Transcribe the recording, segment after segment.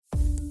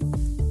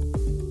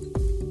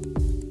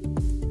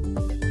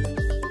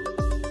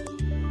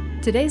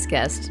Today's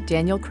guest,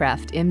 Daniel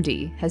Kraft,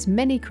 MD, has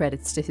many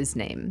credits to his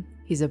name.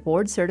 He's a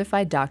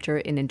board-certified doctor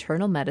in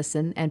internal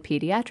medicine and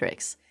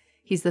pediatrics.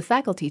 He's the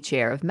faculty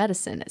chair of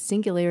medicine at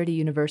Singularity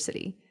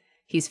University.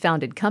 He's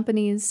founded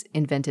companies,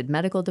 invented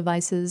medical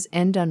devices,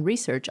 and done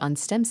research on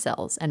stem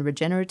cells and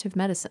regenerative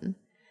medicine.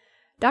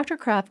 Dr.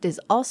 Kraft is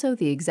also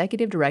the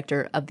executive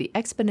director of the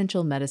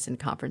Exponential Medicine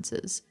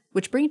Conferences,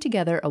 which bring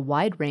together a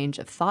wide range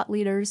of thought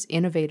leaders,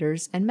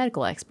 innovators, and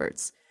medical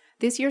experts.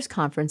 This year's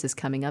conference is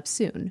coming up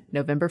soon,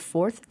 November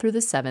 4th through the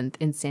 7th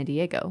in San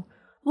Diego.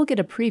 We'll get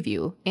a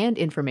preview and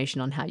information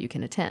on how you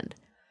can attend.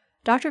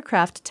 Dr.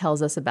 Kraft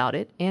tells us about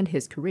it and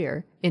his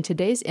career in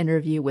today's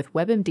interview with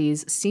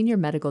WebMD's Senior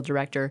Medical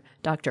Director,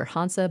 Dr.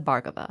 Hansa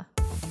Bhargava.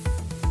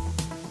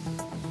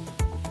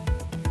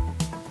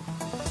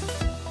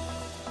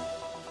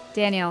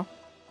 Daniel,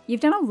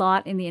 you've done a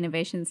lot in the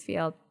innovations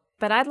field,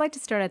 but I'd like to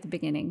start at the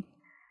beginning.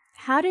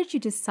 How did you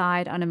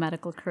decide on a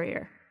medical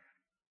career?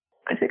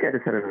 I think I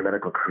decided on a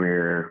medical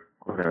career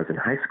when I was in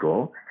high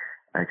school.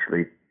 I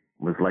actually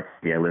was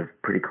lucky. I lived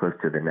pretty close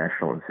to the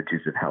National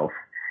Institutes of Health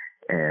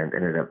and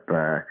ended up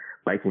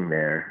biking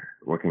there,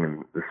 working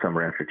in the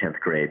summer after 10th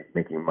grade,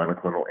 making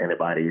monoclonal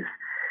antibodies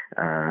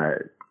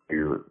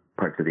to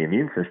parts of the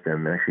immune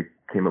system, and actually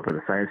came up with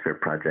a science fair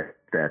project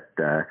that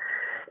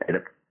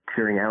ended up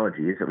curing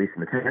allergies, at least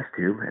in the test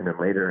tube, and then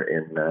later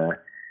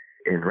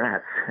in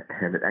rats.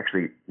 And it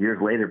actually, years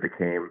later,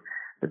 became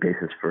the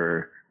basis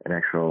for an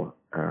actual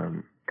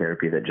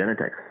therapy that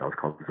Genentech sells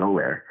called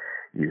Xolair,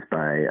 used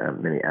by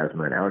many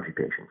asthma and allergy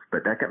patients.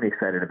 But that got me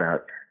excited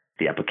about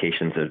the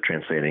applications of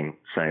translating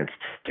science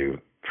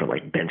from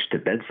like bench to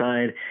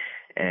bedside.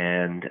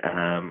 And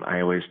I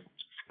always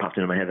popped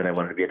into my head that I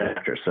wanted to be a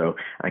doctor. So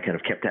I kind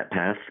of kept that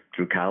path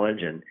through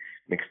college and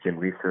mixed in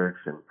research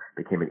and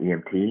became an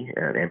EMT,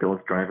 an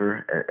ambulance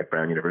driver at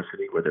Brown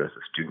University, where there was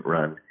a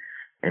student-run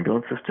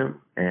ambulance system,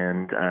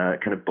 and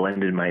kind of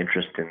blended my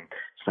interest in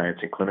science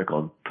and clinical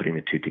and putting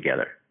the two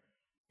together.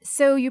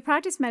 So you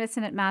practiced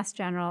medicine at Mass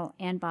General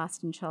and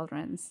Boston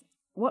Children's.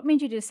 What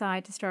made you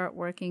decide to start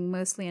working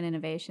mostly in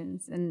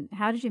innovations, and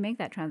how did you make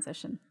that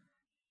transition?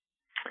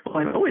 Well,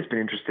 I've always been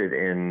interested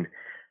in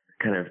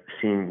kind of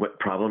seeing what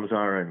problems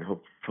are and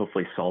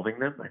hopefully solving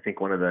them. I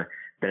think one of the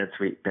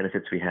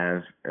benefits we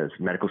have as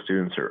medical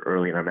students or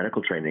early in our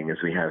medical training is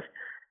we have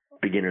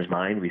beginner's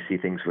mind. We see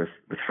things with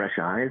fresh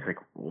eyes. Like,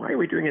 why are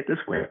we doing it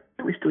this way?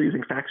 Why are we still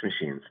using fax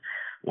machines?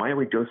 Why are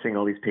we dosing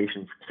all these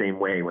patients the same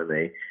way when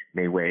they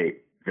may weigh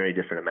very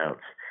different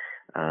amounts?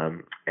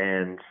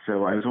 And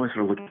so I was always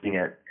sort of looking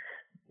at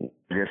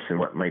this and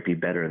what might be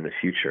better in the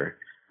future,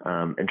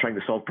 and trying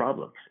to solve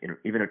problems.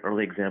 Even an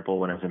early example,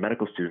 when I was a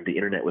medical student, the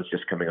internet was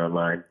just coming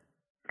online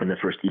and the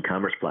first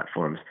e-commerce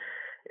platforms.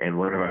 And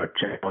one of our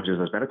challenges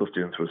as medical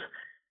students was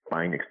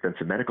buying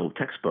expensive medical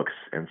textbooks.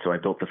 And so I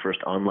built the first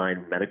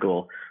online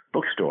medical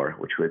bookstore,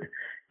 which would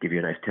give you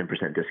a nice 10%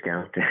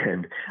 discount.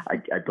 And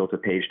I built a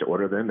page to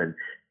order them, and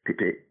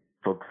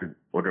folks would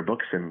order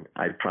books, and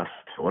I'd process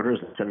orders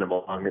and send them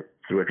along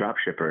through a drop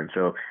shipper. And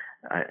so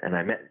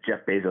I met Jeff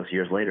Bezos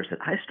years later, said,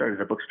 I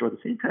started a bookstore at the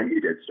same time you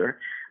did, sir.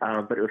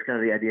 But it was kind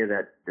of the idea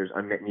that there's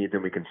unmet needs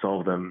and we can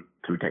solve them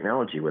through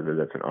technology, whether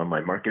that's an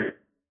online market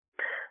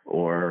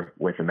or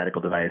with a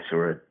medical device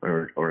or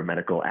a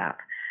medical app.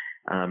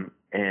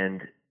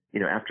 And,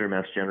 after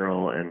Mass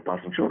General and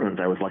Boston Children's,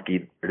 I was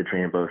lucky to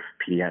train in both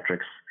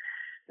pediatrics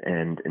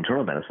and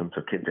internal medicine,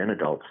 so kids and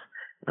adults.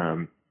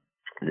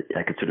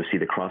 I could sort of see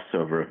the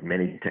crossover of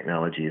many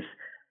technologies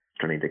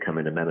starting to come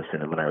into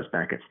medicine. And when I was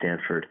back at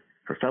Stanford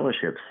for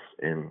fellowships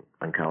in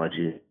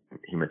oncology,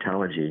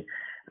 hematology,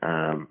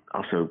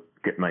 also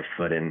get my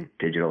foot in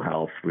digital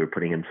health. We were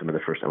putting in some of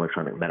the first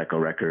electronic medical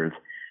records.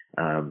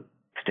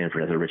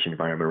 Stanford has a rich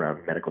environment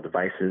around medical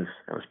devices.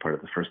 I was part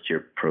of the first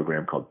year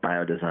program called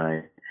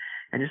Biodesign.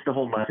 And just the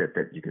whole mindset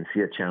that you can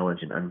see a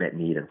challenge, an unmet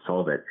need, and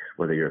solve it,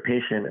 whether you're a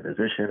patient, a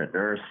physician, a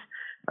nurse,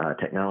 a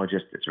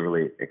technologist. It's a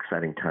really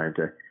exciting time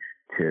to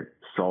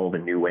solve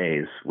in new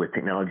ways with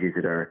technologies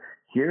that are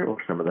here or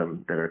some of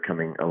them that are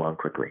coming along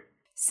quickly.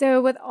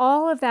 So with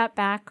all of that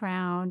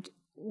background,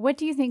 what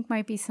do you think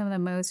might be some of the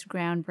most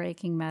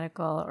groundbreaking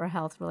medical or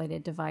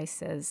health-related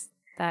devices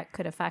that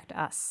could affect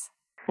us?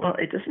 Well,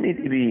 it doesn't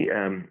need to be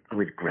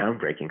always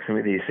groundbreaking. Some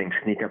of these things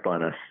sneak up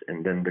on us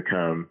and then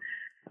become,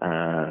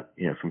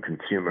 from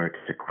consumer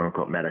to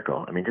quote-unquote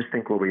medical. I mean, just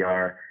think where we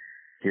are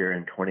here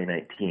in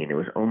 2019. It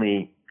was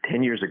only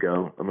 10 years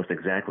ago, almost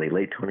exactly,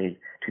 late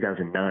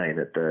 2009,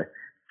 that the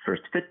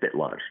first Fitbit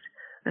launched.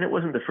 And it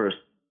wasn't the first,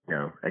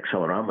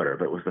 accelerometer,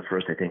 but it was the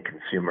first, I think,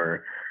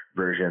 consumer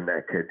version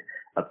that could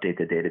update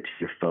the data to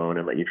your phone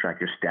and let you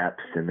track your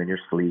steps and then your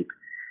sleep.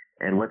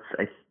 And what's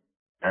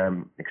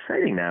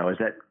exciting now is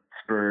that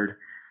spurred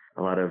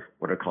a lot of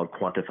what are called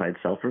quantified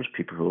selfers,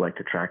 people who like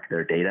to track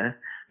their data,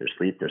 their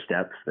sleep, their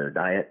steps, their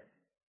diet.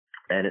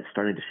 And it's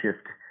starting to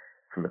shift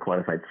from the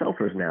quantified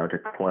selfers now to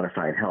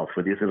quantified health,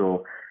 where these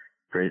little,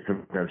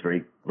 sometimes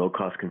very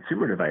low-cost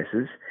consumer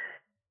devices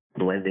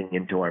blending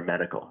into our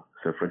medical.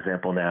 So, for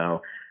example,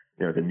 now,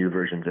 the new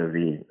versions of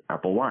the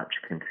Apple Watch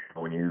can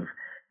tell when you've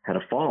had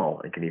a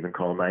fall and can even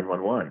call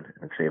 911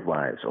 and save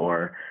lives,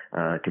 or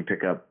can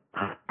pick up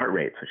heart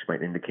rates, which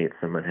might indicate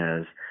someone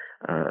has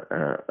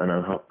an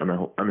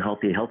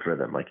unhealthy health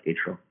rhythm like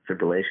atrial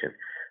fibrillation.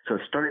 So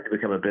it's starting to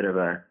become a bit of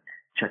a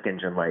check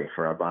engine light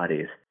for our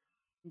bodies.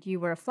 You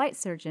were a flight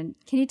surgeon.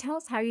 Can you tell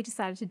us how you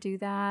decided to do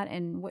that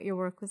and what your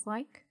work was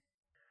like?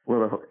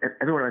 Well,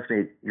 everyone asks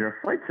me, you're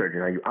a flight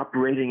surgeon. Are you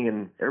operating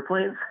in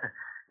airplanes?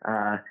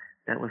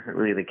 That wasn't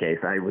really the case.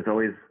 I was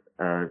always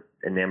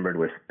enamored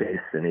with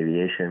space and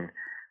aviation.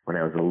 When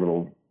I was a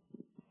little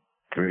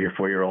 3 or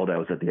 4 year old, I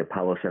was at the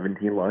Apollo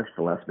 17 launch,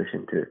 the last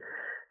mission to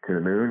the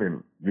moon.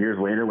 And years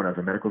later, when I was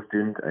a medical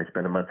student, I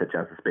spent a month at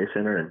Johnson Space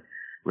Center and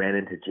ran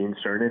into Gene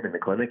Cernan in the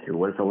clinic, who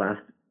was the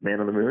last man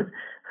on the moon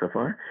so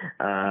far.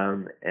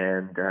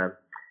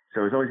 So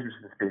I was always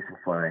interested in space and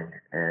flying,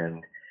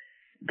 and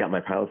got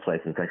my pilot's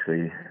license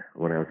actually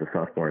when I was a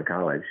sophomore in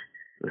college.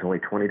 It was only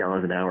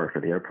 $20 an hour for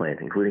the airplane,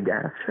 including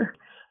gas.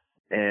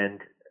 And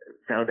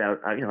found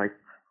out, of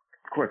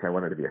course I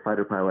wanted to be a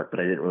fighter pilot, but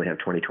I didn't really have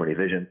 20/20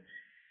 vision.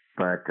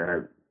 But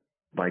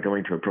by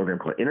going to a program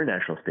called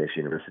International Space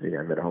University,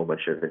 I met a whole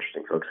bunch of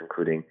interesting folks,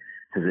 including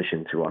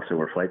physicians who also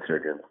were flight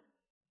surgeons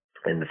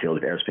in the field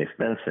of aerospace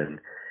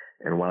medicine.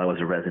 And while I was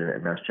a resident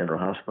at Mass General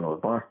Hospital in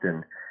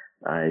Boston,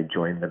 I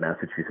joined the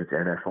Massachusetts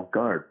Air National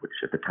Guard,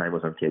 which at the time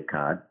was on Cape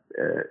Cod,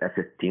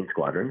 F-15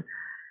 Squadron.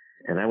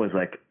 And I was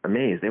like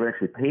amazed. They would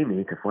actually pay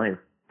me to fly in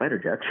fighter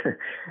jets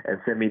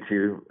and send me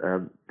to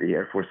the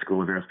Air Force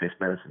School of Aerospace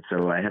Medicine.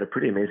 So I had a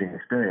pretty amazing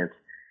experience,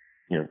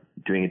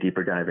 doing a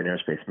deeper dive in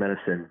aerospace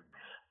medicine,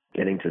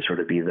 getting to sort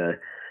of be the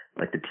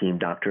team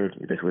doctor,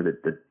 basically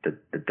the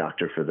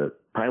doctor for the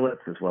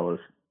pilots as well as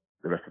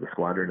the rest of the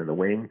squadron and the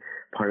wing.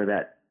 Part of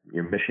that,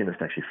 your mission is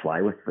to actually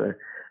fly with the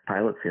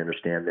pilots. You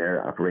understand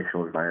their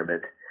operational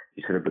environment.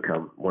 You sort of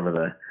become one of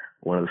the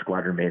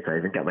squadron mates. I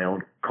even got my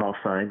own call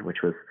sign,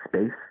 which was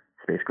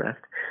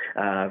spacecraft.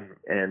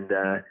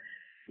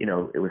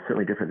 It was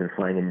certainly different than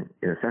flying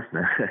in a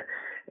Cessna.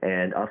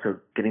 And also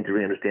getting to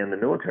really understand the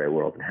military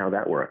world and how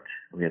that worked.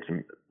 We had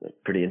some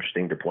pretty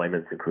interesting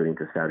deployments, including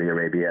to Saudi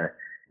Arabia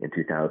in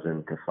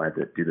 2000 to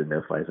do the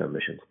no-fly zone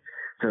missions.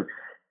 So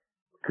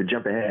to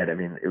jump ahead,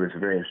 it was a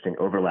very interesting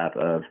overlap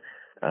of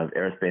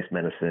aerospace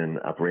medicine,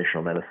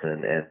 operational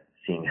medicine, and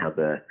seeing how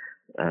the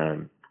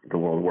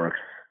world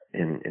works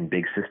in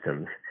big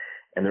systems.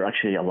 And there are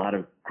actually a lot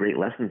of great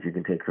lessons you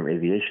can take from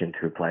aviation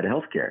to apply to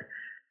healthcare.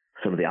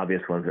 Some of the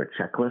obvious ones are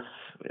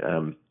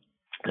checklists.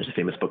 There's a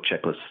famous book,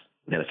 Checklist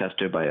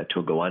Manifesto by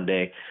Atul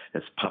Gawande,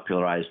 that's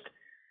popularized,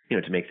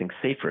 to make things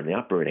safer in the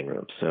operating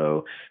room,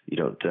 so you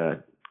don't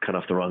cut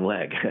off the wrong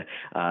leg.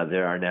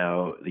 There are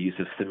now the use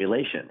of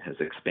simulation has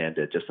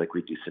expanded, just like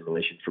we do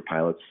simulation for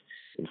pilots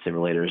in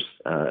simulators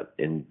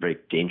in very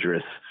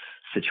dangerous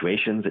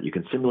situations that you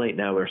can simulate.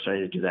 Now we're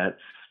starting to do that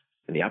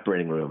in the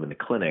operating room, in the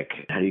clinic.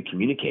 How do you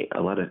communicate?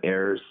 A lot of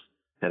errors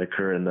that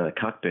occur in the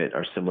cockpit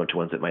are similar to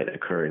ones that might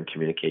occur in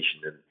communication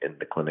in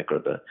the clinic or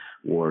the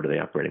ward or the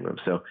operating room.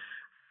 So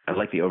I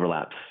like the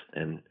overlaps,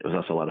 and it was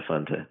also a lot of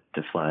fun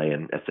to fly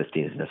in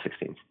F-15s and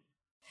F-16s.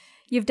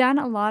 You've done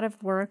a lot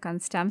of work on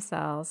stem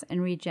cells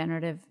and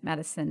regenerative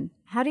medicine.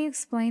 How do you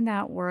explain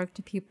that work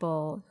to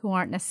people who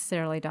aren't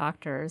necessarily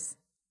doctors?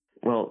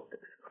 Well,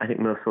 I think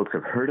most folks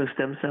have heard of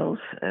stem cells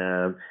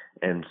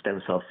and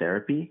stem cell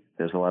therapy.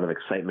 There's a lot of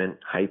excitement,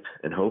 hype,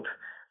 and hope.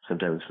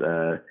 Sometimes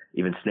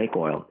even snake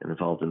oil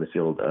involved in the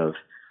field of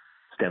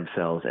stem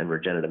cells and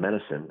regenerative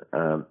medicine.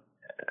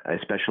 I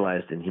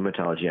specialized in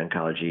hematology,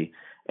 oncology,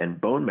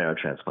 and bone marrow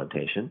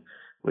transplantation,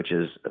 which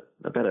is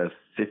about a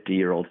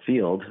 50-year-old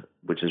field,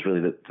 which is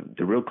really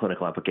the real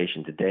clinical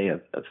application today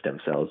of stem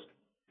cells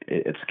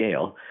at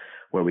scale,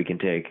 where we can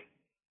take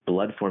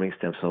blood-forming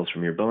stem cells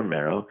from your bone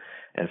marrow,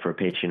 and for a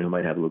patient who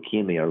might have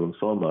leukemia or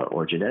lymphoma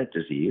or genetic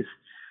disease,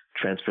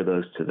 transfer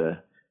those to the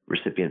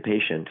recipient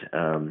patient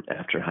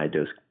after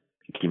high-dose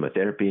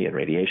chemotherapy and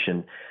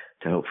radiation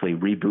to hopefully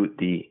reboot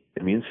the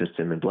immune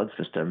system and blood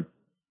system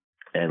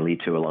and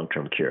lead to a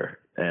long-term cure.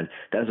 And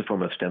that is a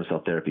form of stem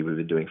cell therapy we've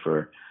been doing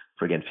for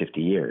again, 50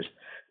 years.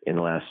 In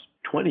the last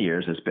 20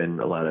 years, there's been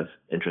a lot of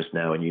interest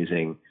now in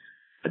using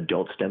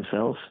adult stem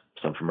cells,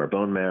 some from our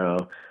bone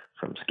marrow,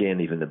 from skin,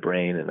 even the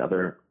brain, and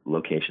other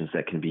locations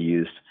that can be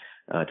used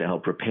to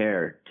help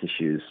repair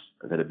tissues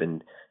that have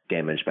been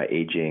damaged by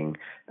aging,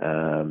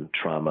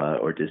 trauma,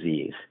 or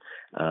disease.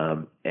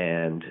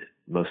 And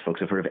most folks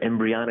have heard of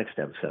embryonic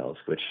stem cells,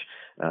 which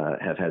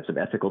have had some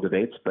ethical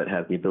debates, but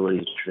have the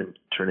ability to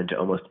turn into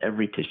almost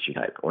every tissue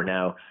type, or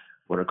now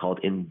what are called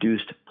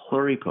induced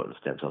pluripotent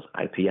stem cells,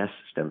 iPS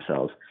stem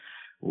cells,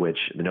 which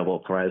the Nobel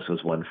Prize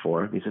was won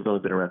for. These have only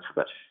been around for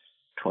about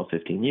 12,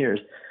 15 years,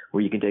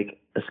 where you can take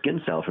a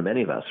skin cell from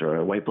any of us or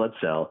a white blood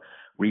cell,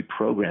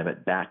 reprogram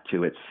it back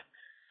to its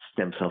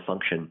stem cell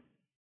function,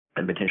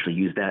 and potentially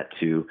use that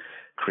to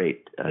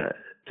create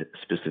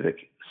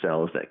specific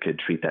cells that could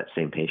treat that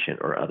same patient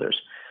or others.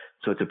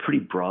 So it's a pretty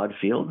broad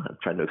field. I'm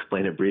trying to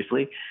explain it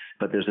briefly,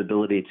 but there's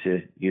ability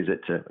to use it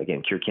to,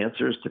 again, cure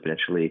cancers, to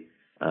potentially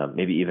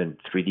maybe even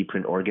 3D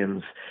print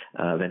organs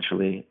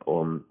eventually,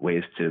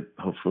 ways to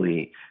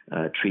hopefully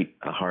treat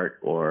a heart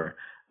or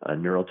a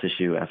neural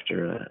tissue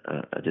after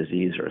a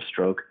disease or a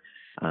stroke.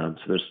 So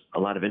there's a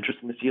lot of interest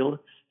in the field.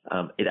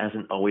 It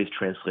hasn't always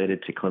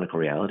translated to clinical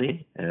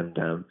reality,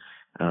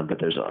 but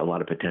there's a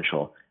lot of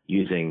potential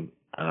using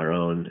our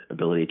own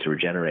ability to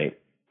regenerate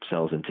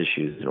cells and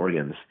tissues and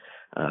organs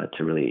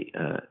to really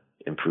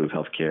improve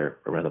healthcare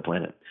around the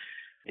planet.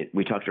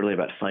 We talked earlier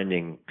about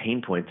finding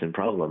pain points and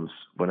problems.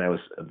 When I was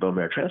a bone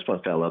marrow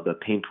transplant fellow, the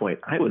pain point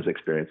I was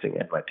experiencing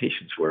and my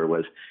patients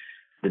was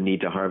the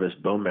need to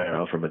harvest bone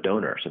marrow from a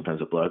donor,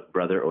 sometimes a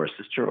brother or a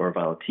sister or a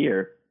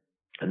volunteer.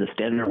 And the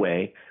standard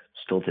way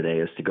still today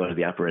is to go to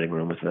the operating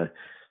room with a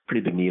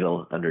pretty big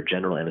needle under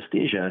general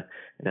anesthesia,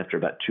 and after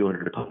about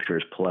 200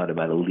 punctures, pull out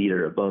about a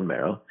liter of bone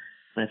marrow.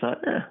 And I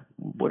thought,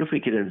 what if we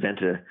could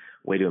invent a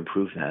way to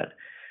improve that?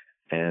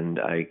 And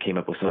I came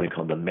up with something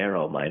called the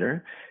Marrow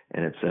Miner,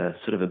 and it's a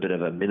sort of a bit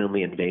of a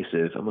minimally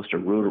invasive, almost a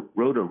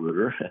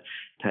roto-rooter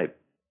type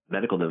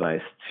medical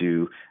device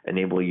to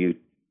enable you,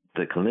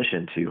 the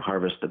clinician, to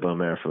harvest the bone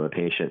marrow from a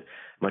patient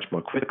much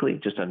more quickly,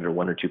 just under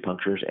 1 or 2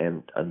 punctures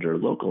and under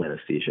local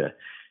anesthesia,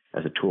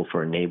 as a tool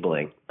for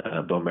enabling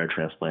bone marrow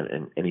transplant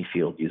in any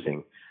field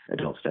using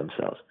adult stem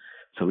cells.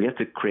 So we have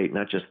to create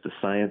not just the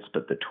science,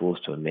 but the tools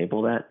to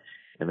enable that,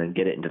 and then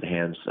get it into the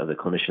hands of the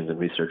clinicians and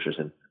researchers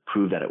and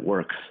prove that it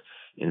works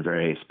in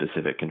very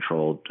specific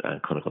controlled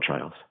clinical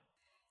trials.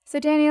 So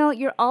Daniel,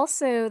 you're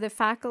also the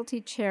faculty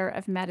chair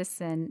of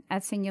medicine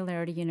at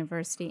Singularity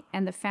University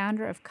and the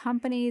founder of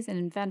companies and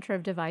inventor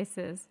of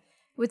devices.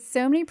 With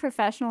so many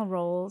professional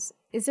roles,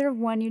 is there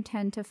one you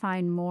tend to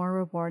find more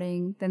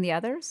rewarding than the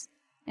others?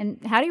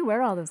 And how do you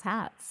wear all those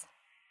hats?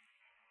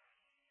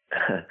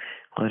 Well,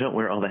 I don't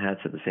wear all the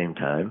hats at the same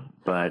time,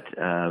 but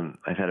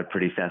I've had a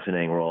pretty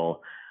fascinating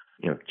role,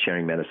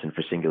 chairing medicine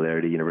for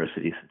Singularity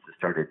University since it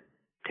started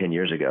 10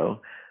 years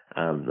ago.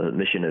 The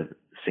mission of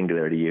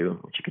Singularity U,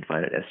 which you can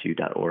find at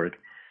su.org,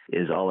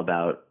 is all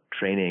about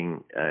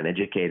training and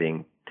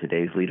educating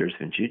today's leaders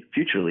and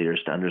future leaders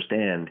to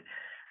understand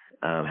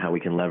how we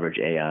can leverage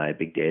AI,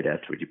 big data,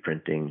 3D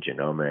printing,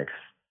 genomics,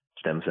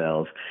 stem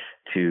cells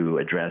to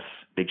address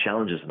big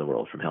challenges in the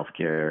world, from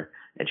healthcare,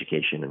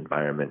 education,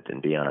 environment,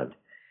 and beyond.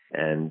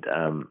 And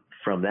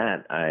from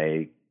that,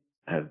 I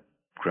have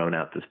grown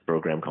out this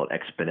program called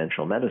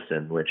Exponential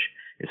Medicine, which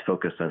is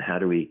focused on how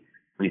do we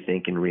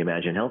rethink and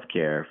reimagine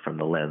healthcare from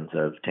the lens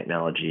of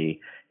technology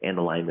and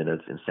alignment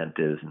of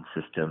incentives and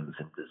systems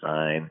and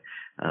design,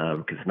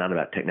 because it's not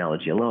about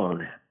technology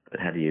alone, but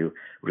how do you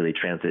really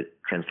translate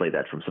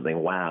that from something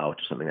wow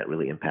to something that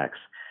really impacts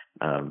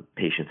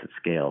patients at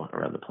scale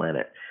around the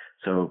planet.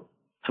 So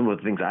some of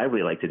the things I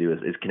really like to do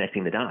is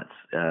connecting the dots,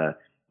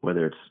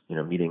 whether it's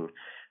meeting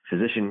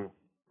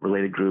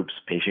physician-related groups,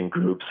 patient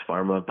groups,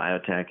 pharma,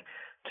 biotech,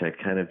 to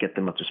kind of get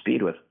them up to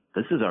speed with,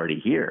 this is already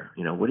here.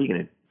 What are you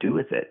going to do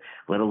with it,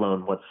 let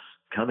alone what's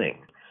coming?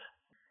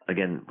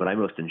 Again, what I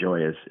most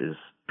enjoy is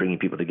bringing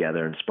people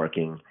together and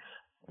sparking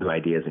new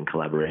ideas and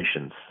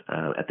collaborations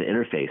at the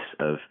interface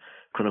of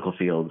clinical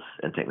fields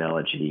and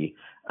technology,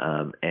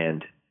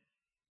 and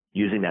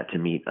using that to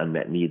meet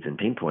unmet needs and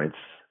pain points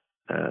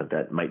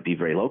that might be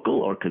very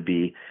local or could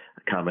be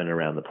common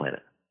around the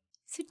planet.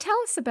 So tell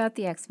us about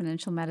the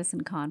Exponential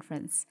Medicine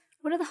Conference.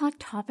 What are the hot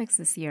topics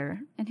this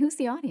year, and who's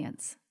the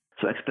audience?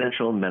 So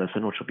Exponential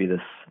Medicine, which will be this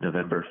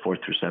November 4th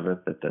through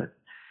 7th at the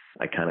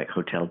iconic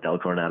Hotel Del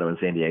Coronado in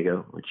San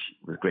Diego, which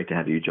was great to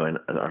have you join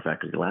our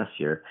faculty last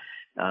year.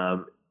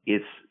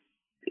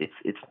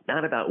 It's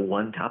not about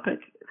one topic.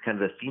 It's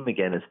kind of the theme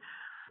again is,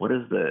 what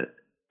is the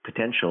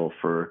potential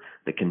for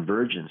the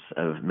convergence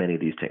of many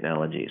of these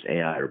technologies,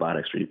 AI,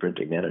 robotics, 3D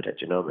printing, nanotech,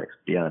 genomics,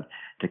 beyond,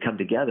 to come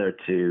together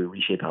to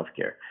reshape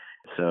healthcare.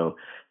 So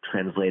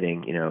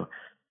translating,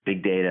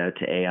 big data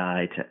to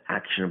AI to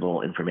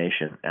actionable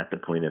information at the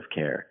point of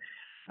care.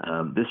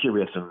 This year we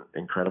have some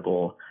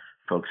incredible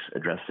folks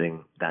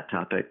addressing that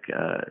topic.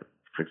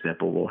 For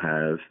example, we'll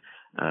have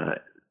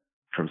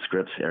from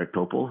Scripps, Eric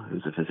Popel,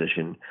 who's a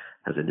physician,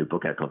 has a new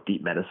book out called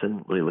Deep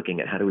Medicine, really looking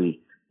at how do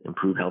we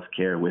improve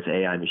healthcare with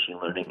AI, machine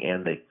learning,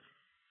 and the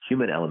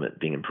human element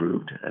being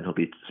improved. And he'll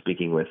be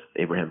speaking with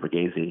Abraham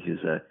Verghese,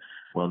 who's a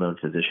well-known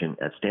physician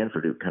at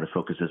Stanford, who kind of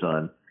focuses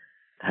on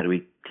how do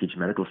we teach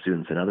medical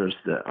students and others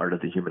the art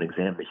of the human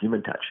exam, the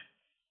human touch.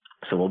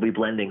 So we'll be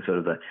blending sort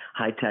of the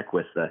high tech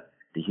with the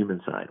human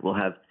side. We'll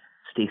have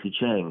Stacy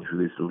Chang, who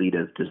is the lead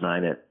of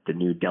design at the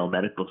new Dell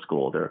Medical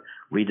School. They're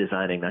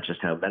redesigning not just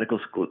how medical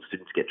school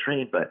students get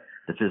trained, but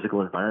the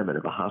physical environment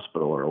of a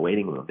hospital or a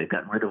waiting room. They've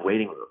gotten rid of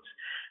waiting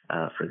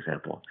rooms, for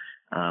example.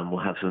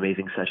 We'll have some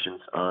amazing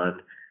sessions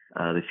on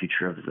the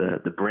future of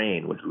the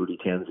brain with Rudy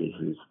Tanzi,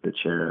 who's the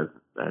chair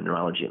of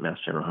neurology at Mass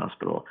General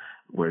Hospital.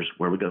 Where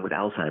we're going with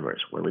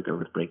Alzheimer's, where we're going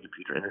with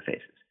brain-computer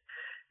interfaces.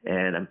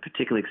 And I'm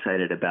particularly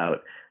excited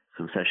about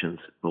some sessions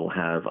we'll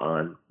have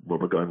on where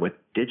we're going with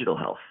digital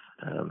health,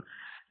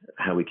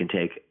 how we can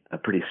take a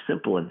pretty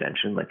simple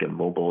invention like a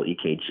mobile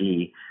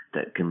EKG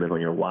that can live on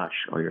your watch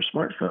or your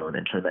smartphone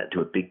and turn that into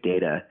a big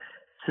data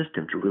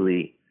system to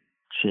really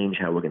change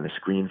how we're going to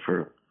screen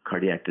for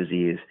cardiac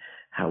disease,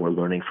 how we're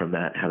learning from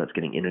that, how that's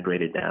getting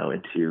integrated now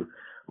into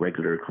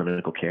regular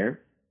clinical care.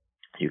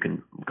 You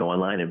can go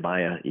online and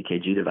buy a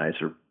EKG device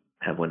or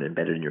have one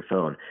embedded in your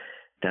phone.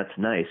 That's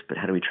nice, but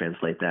how do we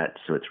translate that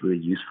so it's really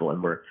useful?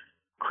 And we're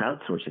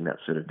crowdsourcing that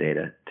sort of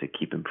data to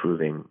keep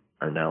improving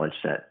our knowledge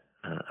set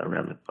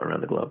around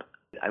the globe.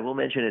 I will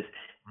mention it's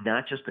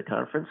not just the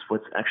conference.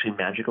 What's actually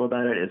magical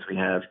about it is we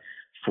have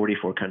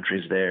 44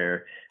 countries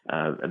there,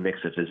 a mix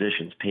of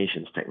physicians,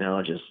 patients,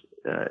 technologists,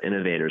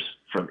 innovators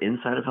from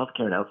inside of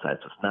healthcare and outside.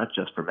 So it's not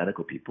just for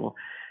medical people.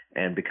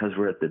 And because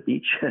we're at the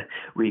beach,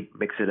 we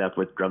mix it up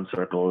with drum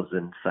circles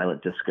and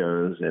silent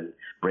discos and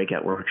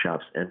breakout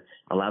workshops and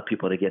allow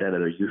people to get out of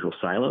their usual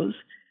silos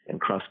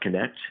and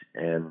cross-connect.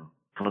 And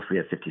plus we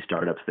have 50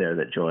 startups there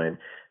that join.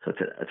 So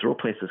it's a real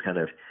place to kind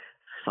of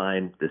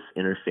find this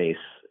interface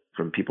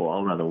from people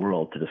all around the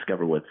world to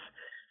discover what's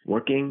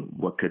working,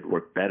 what could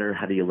work better,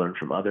 how do you learn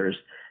from others,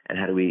 and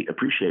how do we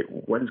appreciate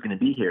what is going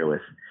to be here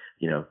with,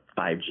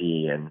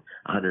 5G and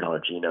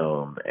 $100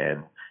 genome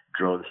and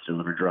drones to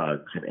deliver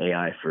drugs and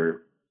AI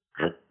for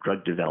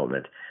drug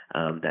development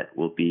that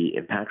will be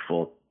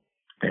impactful,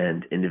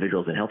 and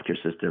individuals in healthcare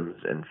systems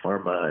and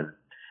pharma and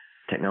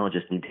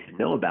technologists need to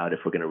know about if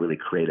we're going to really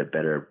create a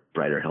better,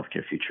 brighter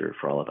healthcare future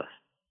for all of us.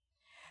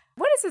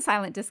 What is a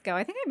silent disco?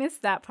 I think I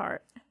missed that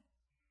part.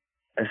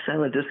 A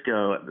silent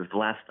disco,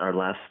 our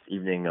last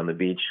evening on the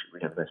beach, we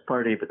have a nice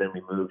party, but then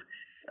we move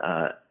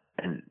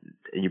and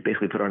you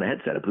basically put on a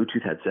headset, a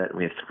Bluetooth headset, and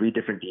we have 3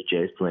 different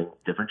DJs playing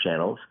different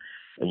channels.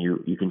 And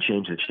you can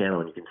change the channel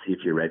and you can see if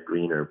you're red,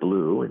 green, or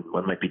blue. And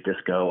one might be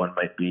disco, one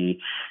might be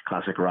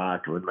classic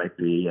rock, one might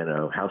be,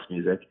 house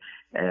music.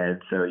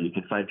 And so you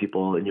can find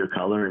people in your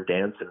color and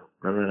dance and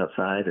run around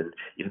outside and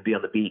even be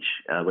on the beach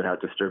without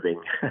disturbing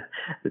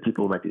the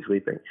people who might be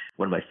sleeping.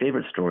 One of my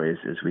favorite stories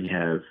is we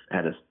have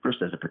had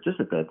first as a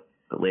participant,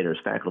 but later as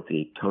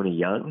faculty, Tony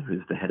Young,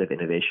 who's the head of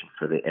innovation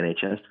for the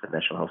NHS, the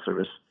National Health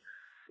Service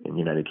in the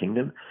United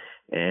Kingdom.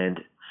 And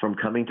from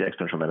coming to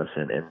exponential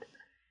medicine and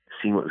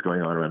seeing what was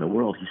going on around the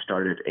world, he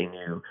started a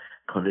new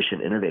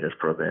clinician innovators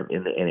program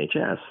in the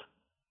NHS,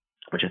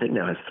 which I think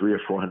now has 300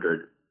 or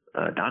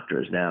 400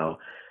 doctors now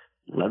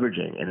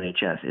leveraging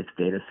NHS, its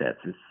data sets,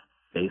 its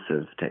base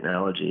of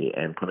technology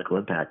and clinical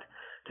impact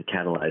to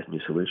catalyze new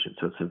solutions.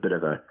 So it's a bit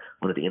of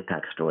one of the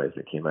impact stories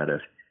that came out of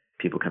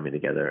people coming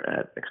together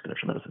at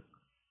Exponential Medicine.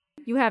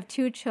 You have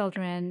 2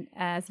 children,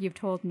 as you've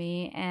told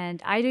me,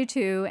 and I do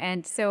too.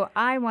 And so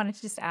I wanted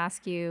to just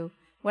ask you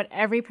what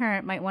every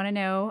parent might want to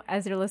know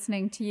as they're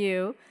listening to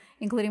you,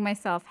 including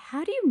myself.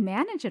 How do you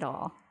manage it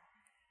all?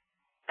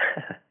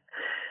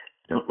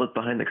 Don't look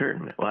behind the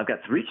curtain. Well, I've got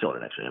 3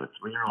 children, actually. I have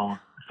a 3-year-old,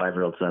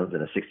 5-year-old son,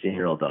 and a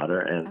 16-year-old daughter,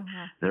 and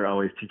they're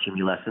always teaching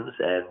me lessons.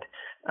 And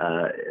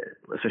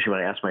especially when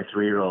I asked my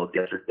 3-year-old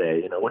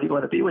yesterday, what do you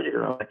want to be when you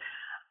grow up?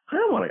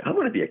 I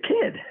want to be a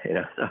kid.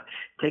 So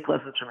take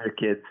lessons from your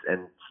kids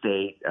and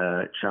stay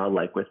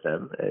childlike with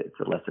them. It's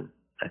a lesson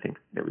I think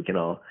that we can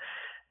all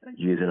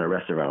use in the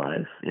rest of our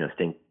lives.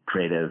 Staying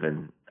creative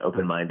and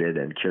open-minded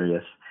and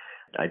curious.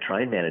 I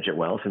try and manage it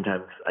well.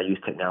 Sometimes I use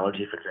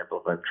technology. For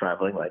example, if I'm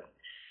traveling, like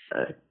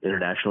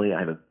internationally,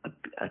 I have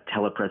a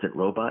telepresent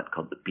robot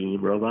called the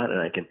Beam robot, and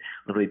I can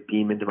literally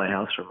beam into my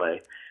house from my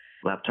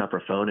laptop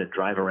or phone and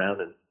drive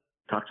around and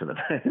talk to them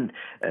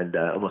and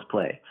almost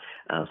play.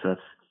 So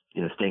that's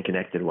staying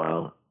connected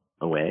while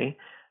away.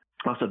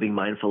 Also being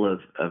mindful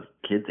of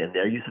kids and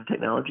their use of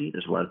technology.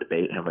 There's a lot of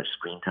debate how much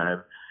screen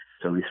time.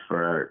 So at least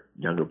for our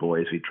younger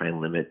boys, we try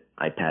and limit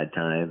iPad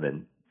time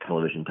and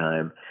television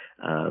time,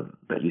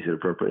 but use it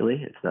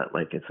appropriately. It's not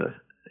like it's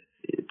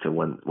a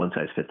one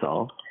size fits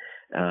all.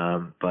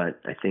 But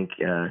I think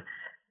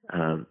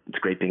it's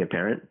great being a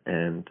parent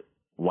and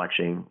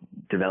watching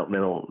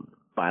developmental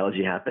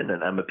biology happen.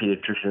 And I'm a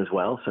pediatrician as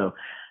well, so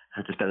I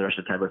have to spend the rest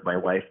of the time with my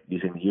wife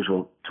using the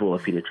usual tool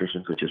of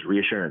pediatricians, which is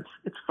reassurance.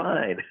 It's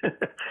fine.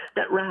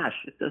 That rash,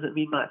 it doesn't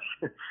mean much.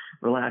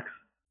 Relax.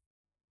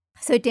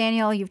 So,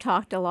 Daniel, you've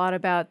talked a lot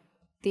about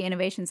the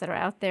innovations that are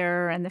out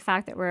there and the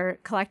fact that we're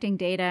collecting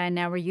data and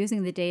now we're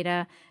using the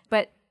data.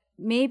 But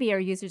maybe our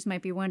users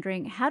might be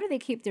wondering, how do they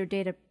keep their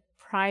data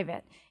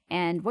private?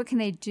 And what can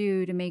they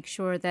do to make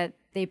sure that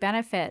they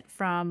benefit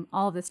from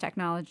all of this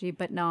technology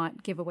but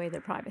not give away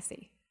their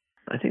privacy?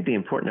 I think the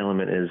important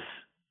element is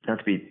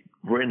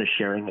we're in a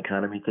sharing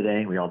economy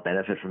today. We all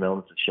benefit from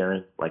elements of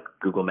sharing, like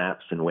Google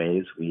Maps and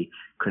Waze. We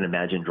couldn't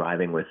imagine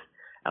driving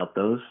without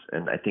those.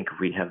 And I think if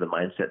we have the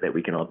mindset that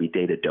we can all be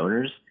data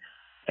donors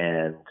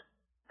and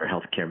our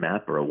healthcare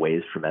map or a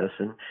Waze for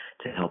medicine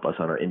to help us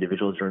on our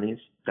individual journeys,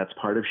 that's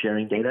part of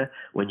sharing data.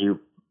 When you,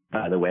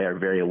 by the way, are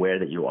very aware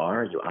that you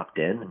opt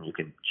in and you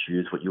can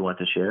choose what you want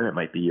to share. It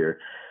might be your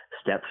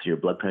steps, your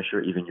blood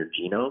pressure, even your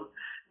genome.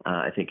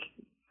 I think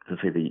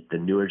let's say the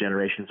newer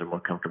generations are more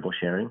comfortable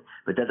sharing,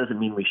 but that doesn't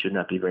mean we should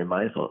not be very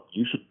mindful.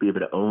 You should be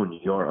able to own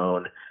your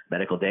own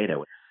medical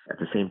data. At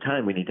the same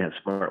time, we need to have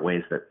smart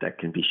ways that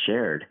can be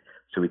shared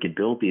so we can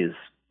build these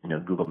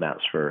Google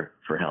Maps for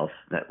health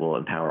that will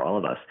empower all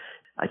of us.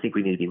 I think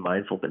we need to be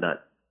mindful but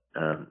not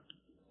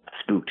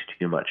spooked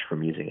too much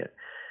from using it.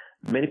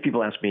 Many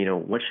people ask me,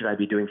 what should I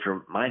be doing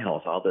for my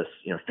health? All this,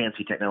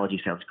 fancy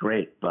technology sounds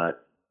great,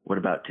 but what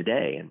about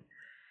today? And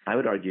I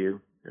would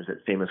argue, there's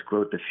that famous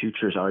quote, the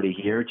future is already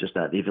here, just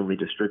not evenly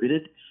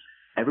distributed.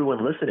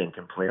 Everyone listening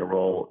can play a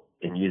role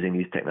in using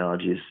these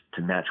technologies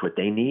to match what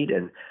they need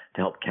and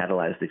to help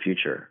catalyze the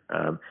future.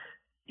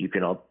 You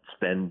can all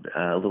spend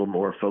a little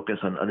more focus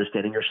on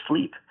understanding your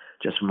sleep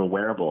just from a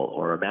wearable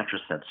or a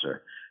mattress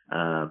sensor.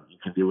 You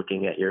can be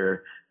looking at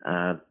your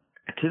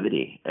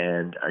activity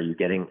and are you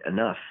getting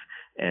enough?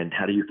 And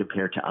how do you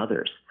compare to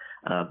others?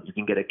 You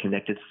can get a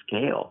connected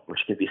scale, which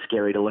can be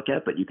scary to look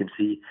at, but you can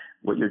see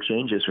what your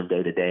change is from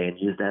day to day and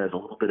use that as a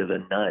little bit of a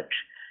nudge.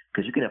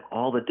 Because you can have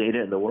all the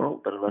data in the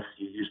world, but unless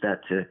you use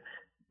that to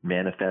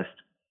manifest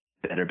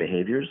better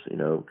behaviors,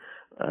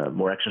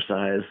 more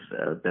exercise,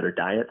 better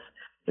diets,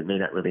 it may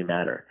not really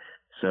matter.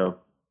 So,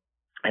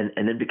 and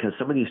then because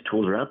some of these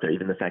tools are out there,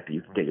 even the fact that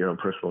you can get your own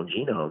personal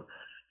genome,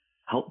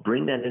 help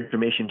bring that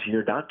information to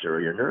your doctor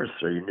or your nurse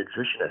or your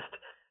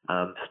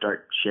nutritionist.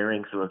 Start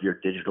sharing some of your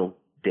digital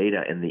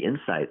data and the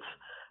insights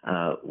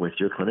with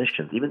your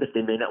clinicians. Even if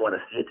they may not want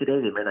to see it today,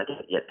 they may not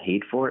get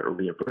paid for it or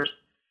reimbursed.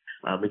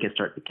 We can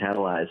start to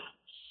catalyze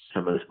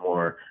some of this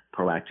more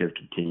proactive,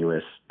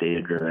 continuous,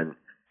 data-driven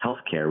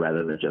healthcare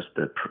rather than just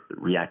the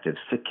reactive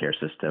sick care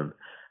system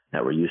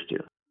that we're used to.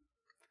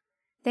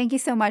 Thank you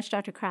so much,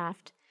 Dr.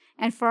 Kraft.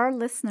 And for our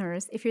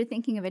listeners, if you're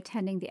thinking of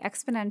attending the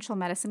Exponential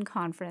Medicine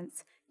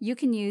Conference, you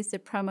can use the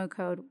promo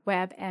code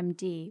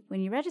WebMD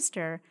when you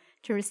register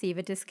to receive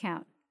a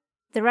discount.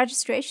 The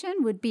registration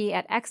would be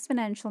at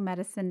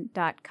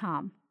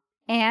exponentialmedicine.com.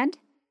 And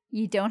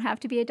you don't have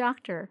to be a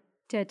doctor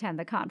to attend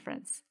the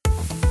conference.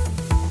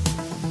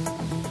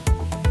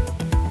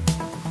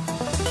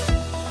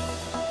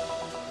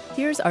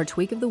 Here's our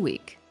tweak of the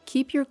week.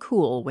 Keep your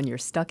cool when you're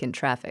stuck in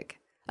traffic.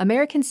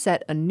 Americans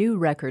set a new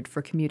record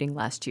for commuting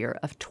last year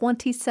of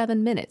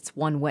 27 minutes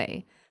one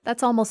way.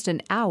 That's almost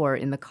an hour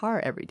in the car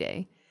every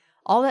day.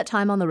 All that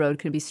time on the road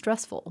can be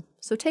stressful,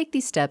 so take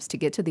these steps to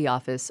get to the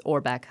office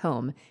or back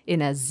home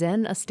in as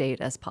zen a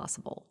state as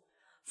possible.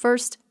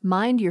 First,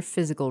 mind your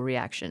physical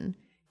reaction.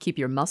 Keep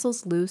your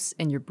muscles loose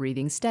and your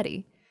breathing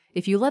steady.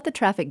 If you let the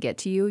traffic get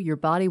to you, your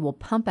body will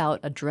pump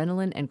out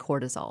adrenaline and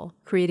cortisol,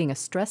 creating a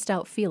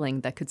stressed-out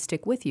feeling that could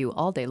stick with you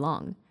all day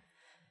long.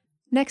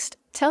 Next,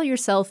 tell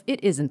yourself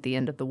it isn't the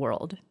end of the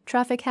world.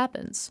 Traffic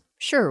happens.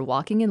 Sure,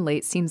 walking in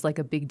late seems like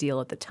a big deal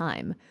at the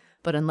time,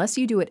 but unless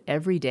you do it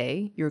every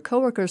day, your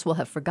coworkers will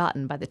have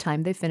forgotten by the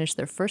time they finish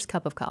their first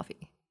cup of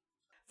coffee.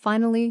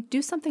 Finally,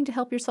 do something to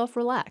help yourself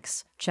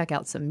relax. Check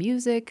out some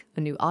music,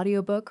 a new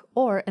audiobook,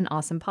 or an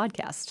awesome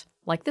podcast,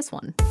 like this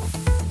one.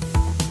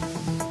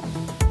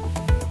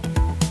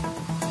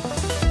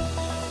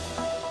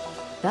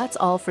 That's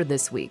all for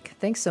this week.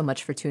 Thanks so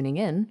much for tuning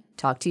in.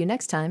 Talk to you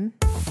next time.